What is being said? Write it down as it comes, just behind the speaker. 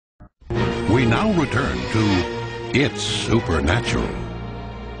We now return to It's Supernatural.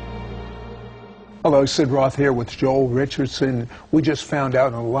 Hello, Sid Roth here with Joel Richardson. We just found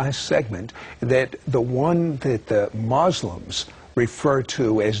out in the last segment that the one that the Muslims refer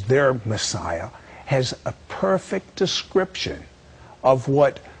to as their Messiah has a perfect description of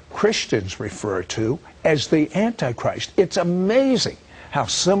what Christians refer to as the Antichrist. It's amazing how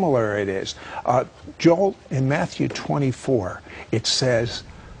similar it is. Joel, in Matthew 24, it says,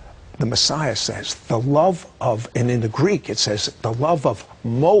 the Messiah says, the love of, and in the Greek it says, the love of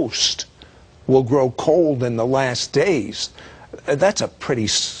most will grow cold in the last days. That's a pretty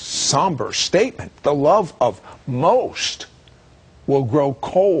somber statement. The love of most will grow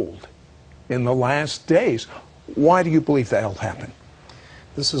cold in the last days. Why do you believe that'll happen?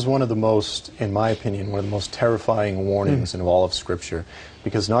 This is one of the most, in my opinion, one of the most terrifying warnings in all of Scripture,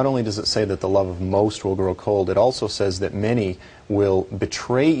 because not only does it say that the love of most will grow cold, it also says that many will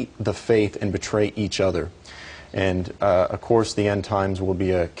betray the faith and betray each other. And of course the end times will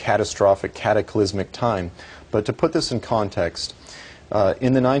be a catastrophic, cataclysmic time. But to put this in context,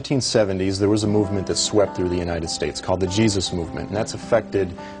 in the 1970s there was a movement that swept through the United States called the Jesus Movement, and that's affected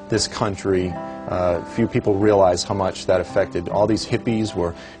this country. Few people realize how much that affected. All these hippies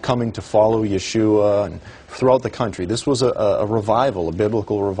were coming to follow Yeshua, and throughout the country this was a revival, a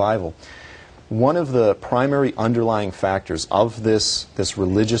biblical revival. One of the primary underlying factors of this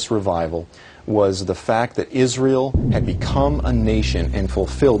religious revival was the fact that Israel had become a nation and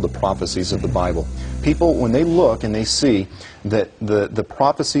fulfilled the prophecies of the Bible. People, when they look and they see that the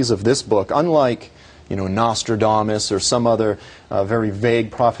prophecies of this book, unlike Nostradamus or some other very vague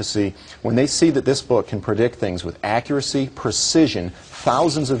prophecy, when they see that this book can predict things with accuracy, precision,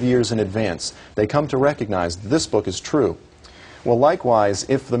 thousands of years in advance, they come to recognize that this book is true. Well, likewise,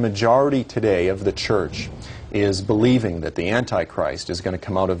 if the majority today of the church is believing that the Antichrist is going to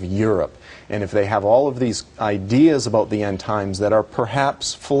come out of Europe, and if they have all of these ideas about the end times that are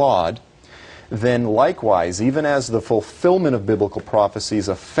perhaps flawed, then likewise, even as the fulfillment of biblical prophecies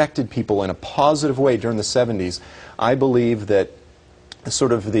affected people in a positive way during the 70s, I believe that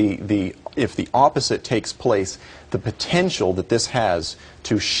sort of if the opposite takes place, the potential that this has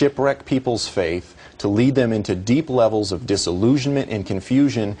to shipwreck people's faith, to lead them into deep levels of disillusionment and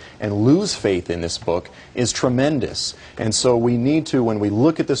confusion and lose faith in this book is tremendous. And so we need to, when we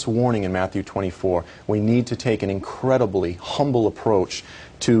look at this warning in Matthew 24, we need to take an incredibly humble approach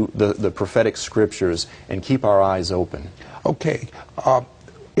to the prophetic scriptures and keep our eyes open. Okay,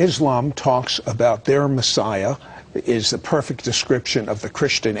 Islam talks about their Messiah is the perfect description of the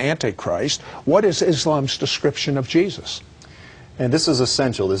Christian Antichrist. What is Islam's description of Jesus? And this is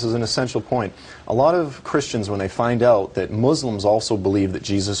essential. This is an essential point. A lot of Christians, when they find out that Muslims also believe that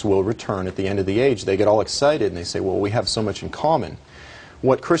Jesus will return at the end of the age, they get all excited and they say, well, we have so much in common.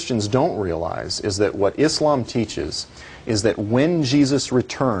 What Christians don't realize is that what Islam teaches is that when Jesus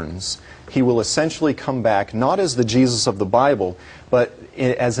returns, he will essentially come back not as the Jesus of the Bible, but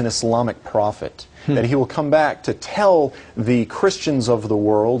as an Islamic prophet. That he will come back to tell the Christians of the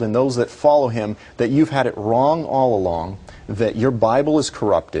world and those that follow him that you've had it wrong all along, that your Bible is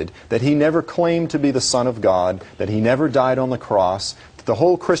corrupted, that he never claimed to be the Son of God, that he never died on the cross, that the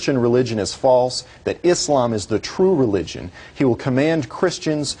whole Christian religion is false, that Islam is the true religion. He will command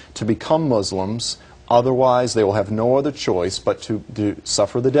Christians to become Muslims, otherwise they will have no other choice but to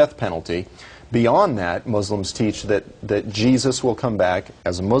suffer the death penalty. Beyond that, Muslims teach that Jesus will come back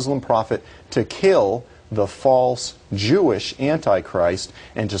as a Muslim prophet to kill the false Jewish Antichrist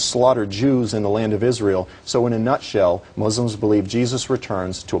and to slaughter Jews in the land of Israel. So in a nutshell, Muslims believe Jesus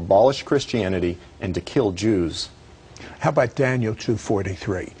returns to abolish Christianity and to kill Jews. How about Daniel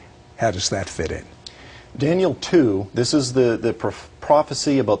 2:43? How does that fit in? Daniel 2, this is the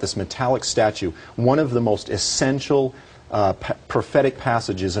prophecy about this metallic statue, one of the most essential prophetic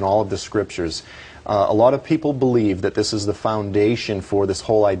passages in all of the scriptures. A lot of people believe that this is the foundation for this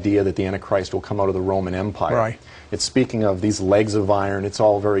whole idea that the Antichrist will come out of the Roman Empire. Right. It's speaking of these legs of iron. It's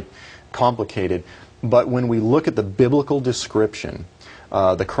all very complicated. But when we look at the biblical description,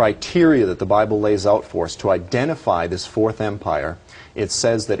 the criteria that the Bible lays out for us to identify this fourth empire, it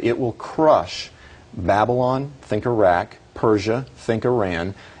says that it will crush Babylon, think Iraq, Persia, think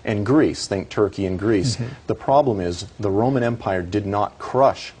Iran, and Greece, think Turkey and Greece. The problem is the Roman Empire did not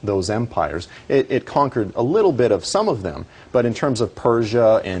crush those empires. It conquered a little bit of some of them, but in terms of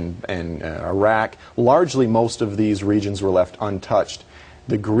Persia and Iraq, largely most of these regions were left untouched.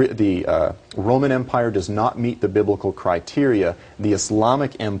 The Roman Empire does not meet the biblical criteria. The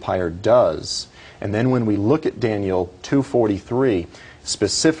Islamic Empire does. And then when we look at Daniel 2:43,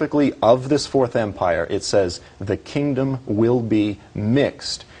 specifically of this fourth empire, it says the kingdom will be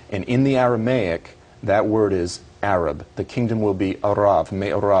mixed. And in the Aramaic, that word is Arab. The kingdom will be Arav,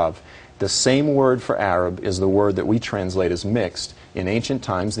 Me'arav. The same word for Arab is the word that we translate as mixed. In ancient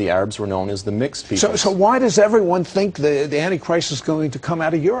times, the Arabs were known as the mixed people. So why does everyone think the Antichrist is going to come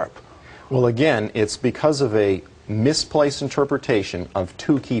out of Europe? Well, again, it's because of a misplaced interpretation of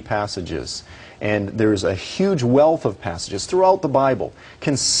two key passages. And there's a huge wealth of passages throughout the Bible,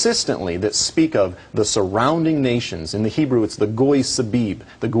 consistently, that speak of the surrounding nations. In the Hebrew, it's the Goy Sabib,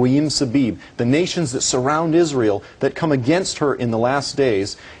 the Goyim Sabib, the nations that surround Israel that come against her in the last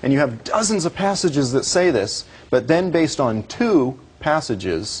days. And you have dozens of passages that say this, but then based on two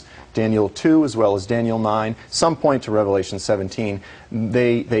passages, Daniel 2 as well as Daniel 9, some point to Revelation 17,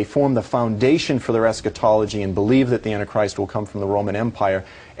 they form the foundation for their eschatology and believe that the Antichrist will come from the Roman Empire,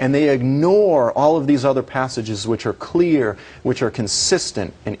 and they ignore all of these other passages which are clear, which are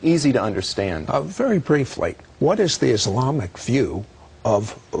consistent and easy to understand. Very briefly, what is the Islamic view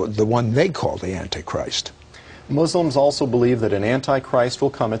of the one they call the Antichrist? Muslims also believe that an Antichrist will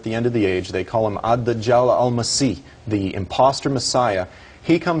come at the end of the age. They call him Ad-Dajjal al-Masih, the impostor Messiah.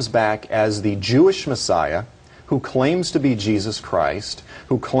 He comes back as the Jewish Messiah who claims to be Jesus Christ,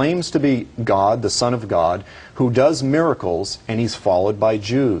 who claims to be God, the Son of God, who does miracles, and he's followed by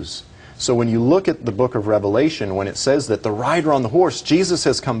Jews. So when you look at the book of Revelation, when it says that the rider on the horse, Jesus,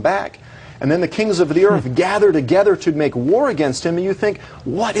 has come back, and then the kings of the earth gather together to make war against him, and you think,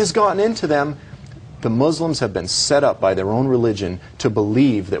 what has gotten into them? The Muslims have been set up by their own religion to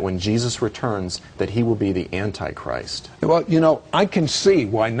believe that when Jesus returns, that he will be the Antichrist. Well, you know, I can see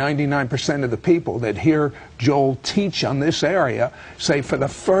why 99% of the people that hear Joel teach on this area say, for the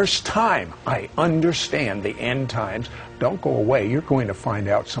first time, I understand the end times. Don't go away. You're going to find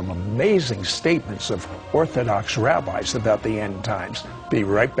out some amazing statements of Orthodox rabbis about the end times. Be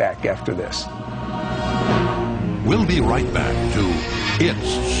right back after this. We'll be right back to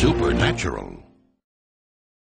It's Supernatural.